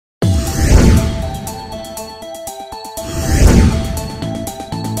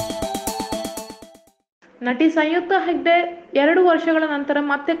ನಟಿ ಸಂಯುಕ್ತಾ ಹೆಗ್ಡೆ 2 ವರ್ಷಗಳ ನಂತರ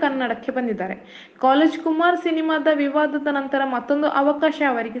ಮತ್ತೆ ಕನ್ನಡಕ್ಕೆ ಬಂದಿದ್ದಾರೆ. ಕಾಲೇಜ್ ಕುಮಾರ್ ಸಿನಿಮಾದ ವಿವಾದದ ನಂತರ ಮತ್ತೊಂದು ಅವಕಾಶ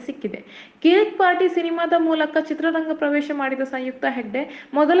ಅವರಿಗೆ ಸಿಕ್ಕಿದೆ. ಕಿರಿಕ್ ಪಾರ್ಟಿ ಸಿನಿಮಾದ ಮೂಲಕ ಚಿತ್ರರಂಗ ಪ್ರವೇಶ ಮಾಡಿದ ಸಂಯುಕ್ತಾ ಹೆಗ್ಡೆ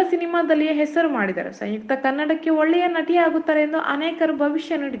ಮೊದಲ ಸಿನಿಮಾದಲ್ಲಿಯೇ ಹೆಸರು ಮಾಡಿದರು. ಸಂಯುಕ್ತಾ ಕನ್ನಡಕ್ಕೆ ಒಳ್ಳೆಯ ನಟಿಯಾಗುತ್ತಾರೆ ಎಂದು ಅನೇಕರು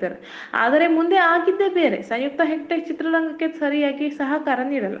ಭವಿಷ್ಯ ನುಡಿದರು. ಆದರೆ ಮುಂದೆ ಆಗಿದ್ದೇ ಬೇರೆ. ಸಂಯುಕ್ತಾ ಹೆಗ್ಡೆ ಚಿತ್ರರಂಗಕ್ಕೆ ಸರಿಯಾಗಿ ಸಹಕಾರ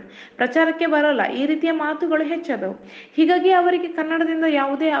ನೀಡಲ್ಲ, ಪ್ರಚಾರಕ್ಕೆ ಬರಲ್ಲ, ಈ ರೀತಿಯ ಮಾತುಗಳು ಹೆಚ್ಚಾದವು. ಹೀಗಾಗಿ ಅವರಿಗೆ ಕನ್ನಡದಿಂದ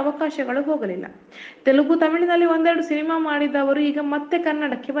ಯಾವುದೇ ಅವಕಾಶಗಳು ಹೋಗಲಿಲ್ಲ. ತೆಲುಗು, ತಮಿಳಿನಲ್ಲಿ ಒಂದೆರಡು ಸಿನಿಮಾ ಮಾಡಿದ ಅವರು ಈಗ ಮತ್ತೆ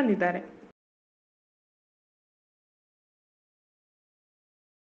ಕನ್ನಡಕ್ಕೆ ಬಂದಿದ್ದಾರೆ.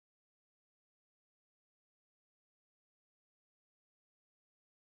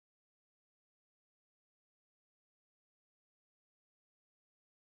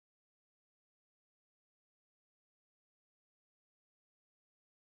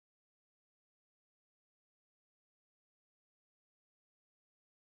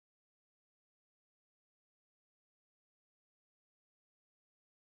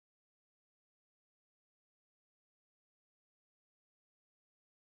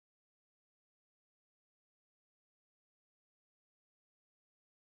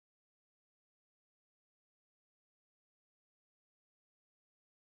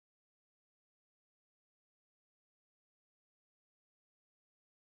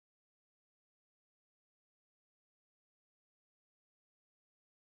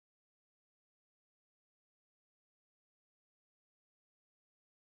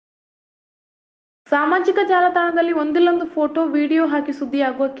 ಸಾಮಾಜಿಕ ಜಾಲತಾಣದಲ್ಲಿ ಒಂದಿಲ್ಲೊಂದು ಫೋಟೋ, ವಿಡಿಯೋ ಹಾಕಿ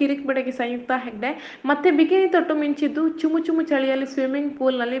ಸುದ್ದಿಯಾಗುವ ಕಿರಿಕ್ ಬೆಡಗಿ ಸಂಯುಕ್ತಾ ಹೆಗ್ಡೆ ಮತ್ತೆ ಬಿಕಿನಿ ತೊಟ್ಟು ಮಿಂಚಿದ್ದು. ಚುಮು ಚಳಿಯಲ್ಲಿ ಸ್ವಿಮ್ಮಿಂಗ್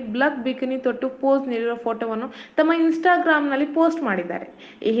ಪೂಲ್ನಲ್ಲಿ ಬ್ಲಾಕ್ ಬಿಕಿನಿ ತೊಟ್ಟು ಪೋಸ್ ನೀಡಿರುವ ಫೋಟೋವನ್ನು ತಮ್ಮ ಇನ್ಸ್ಟಾಗ್ರಾಂನಲ್ಲಿ ಪೋಸ್ಟ್ ಮಾಡಿದ್ದಾರೆ.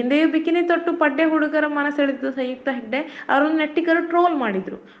 ಈ ಹಿಂದೆಯೂ ಬಿಕಿನಿ ತೊಟ್ಟು ಪಡ್ಡೆ ಹುಡುಗರ ಮನಸೆಳೆದಿದ್ದ ಸಂಯುಕ್ತಾ ಹೆಗ್ಡೆ ಅವರನ್ನು ನೆಟ್ಟಿಗರು ಟ್ರೋಲ್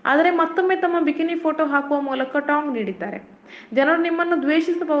ಮಾಡಿದ್ರು. ಆದರೆ ಮತ್ತೊಮ್ಮೆ ತಮ್ಮ ಬಿಕಿನಿ ಫೋಟೋ ಹಾಕುವ ಮೂಲಕ ಟಾಂಗ್ ನೀಡಿದ್ದಾರೆ. ಜನರು ನಿಮ್ಮನ್ನು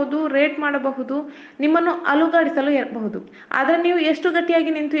ದ್ವೇಷಿಸಬಹುದು, ರೇಟ್ ಮಾಡಬಹುದು, ನಿಮ್ಮನ್ನು ಅಲುಗಾಡಿಸಲು ಇರಬಹುದು, ಆದರೆ ನೀವು ಎಷ್ಟು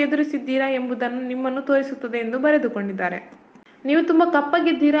ಗಟ್ಟಿಯಾಗಿ ನಿಂತು ಎದುರಿಸಿದ್ದೀರಾ ಎಂಬುದನ್ನು ನಿಮ್ಮನ್ನು ತೋರಿಸುತ್ತದೆ ಎಂದು ಬರೆದುಕೊಂಡಿದ್ದಾರೆ. ನೀವು ತುಂಬಾ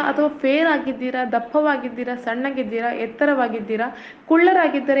ಕಪ್ಪಗಿದ್ದೀರಾ ಅಥವಾ ಫೇರ್ ಆಗಿದ್ದೀರಾ, ದಪ್ಪವಾಗಿದ್ದೀರಾ, ಸಣ್ಣಗಿದ್ದೀರಾ, ಎತ್ತರವಾಗಿದ್ದೀರಾ,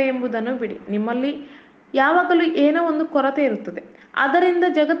 ಕುಳ್ಳರಾಗಿದ್ದೀರಾ ಎಂಬುದನ್ನು ಬಿಡಿ. ನಿಮ್ಮಲ್ಲಿ ಯಾವಾಗಲೂ ಏನೋ ಒಂದು ಕೊರತೆ ಇರುತ್ತದೆ. ಆದ್ದರಿಂದ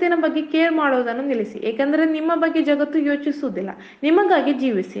ಜಗತ್ತಿನ ಬಗ್ಗೆ ಕೇರ್ ಮಾಡೋದನ್ನು ನಿಲ್ಲಿಸಿ. ಏಕೆಂದರೆ ನಿಮ್ಮ ಬಗ್ಗೆ ಜಗತ್ತು ಯೋಚಿಸುವುದಿಲ್ಲ. ನಿಮಗಾಗಿ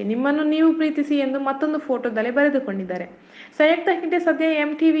ಜೀವಿಸಿ, ನಿಮ್ಮನ್ನು ನೀವು ಪ್ರೀತಿಸಿ ಎಂದು ಮತ್ತೊಂದು ಫೋಟೋದಲ್ಲಿ ಬರೆದುಕೊಂಡಿದ್ದಾರೆ. ಸಂಯುಕ್ತಾ ಹೆಗ್ಡೆ ಸದ್ಯ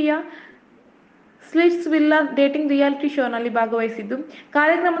MTVಯ ಸ್ಲಿಟ್ಸ್ ವಿಲ್ಲಾ ಡೇಟಿಂಗ್ ರಿಯಾಲಿಟಿ ಶೋನಲ್ಲಿ ಭಾಗವಹಿಸಿದ್ದು,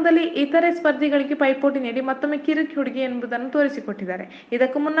 ಕಾರ್ಯಕ್ರಮದಲ್ಲಿ ಇತರೆ ಸ್ಪರ್ಧಿಗಳಿಗೆ ಪೈಪೋಟಿ ನೀಡಿ ಮತ್ತೊಮ್ಮೆ ಕಿರಿಕ್ ಹುಡುಗಿ ಎಂಬುದನ್ನು ತೋರಿಸಿಕೊಟ್ಟಿದ್ದಾರೆ.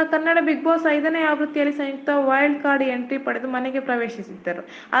 ಇದಕ್ಕೂ ಮುನ್ನ ಕನ್ನಡ ಬಿಗ್ ಬಾಸ್ 5ನೇ ಆವೃತ್ತಿಯಲ್ಲಿ ಸಂಯುಕ್ತಾ ವೈಲ್ಡ್ ಕಾರ್ಡ್ ಎಂಟ್ರಿ ಪಡೆದು ಮನೆಗೆ ಪ್ರವೇಶಿಸಿದ್ದರು.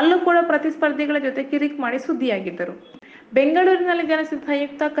 ಅಲ್ಲೂ ಕೂಡ ಪ್ರತಿಸ್ಪರ್ಧಿಗಳ ಜೊತೆ ಕಿರಿಕ್ ಮಾಡಿ ಸುದ್ದಿಯಾಗಿದ್ದರು. ಬೆಂಗಳೂರಿನಲ್ಲಿ ಜನಿಸಿದ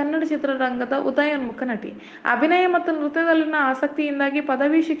ಸಂಯುಕ್ತಾ ಕನ್ನಡ ಚಿತ್ರರಂಗದ ಉದಯೋನ್ಮುಖ ನಟಿ. ಅಭಿನಯ ಮತ್ತು ನೃತ್ಯದಲ್ಲಿನ ಆಸಕ್ತಿಯಿಂದಾಗಿ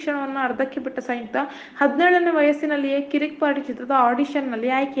ಪದವಿ ಶಿಕ್ಷಣವನ್ನು ಅರ್ಧಕ್ಕೆ ಬಿಟ್ಟ ಸಂಯುಕ್ತಾ 17ನೇ ವಯಸ್ಸಿನಲ್ಲಿಯೇ ಕಿರಿಕ್ ಪಾರ್ಟಿ ಚಿತ್ರದ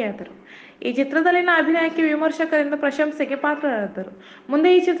ಆಡಿಷನ್ನಲ್ಲಿ ಆಯ್ಕೆಯಾದರು. ಈ ಚಿತ್ರದಲ್ಲಿನ ಅಭಿನಯಕ್ಕೆ ವಿಮರ್ಶಕರಿಂದ ಪ್ರಶಂಸೆಗೆ ಪಾತ್ರರಾದರು. ಮುಂದೆ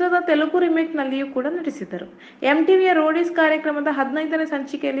ಈ ಚಿತ್ರದ ತೆಲುಗು ರಿಮೇಕ್ನಲ್ಲಿಯೂ ಕೂಡ ನಟಿಸಿದರು. MTVಯ ರೋಡೀಸ್ ಕಾರ್ಯಕ್ರಮದ 15ನೇ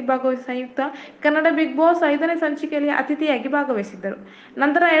ಸಂಚಿಕೆಯಲ್ಲಿ ಭಾಗವಹಿಸಿದ ಸಂಯುಕ್ತಾ ಕನ್ನಡ ಬಿಗ್ ಬಾಸ್ 5ನೇ ಸಂಚಿಕೆಯಲ್ಲಿ ಅತಿಥಿಯಾಗಿ ಭಾಗವಹಿಸಿದ್ದರು.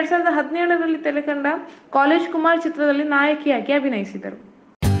 ನಂತರ 2017ರಲ್ಲಿ ತೆರೆಕಂಡ ಕಾಲೇಜ್ ಕುಮಾರ್ ಚಿತ್ರದಲ್ಲಿ ನಾಯಕಿಯಾಗಿ ಅಭಿನಯಿಸಿದರು.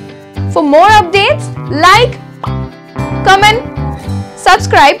 For more updates, like, comment,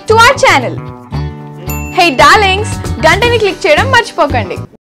 subscribe to our channel. Hey darlings, గంటని click చేయడం మర్చిపోకండి.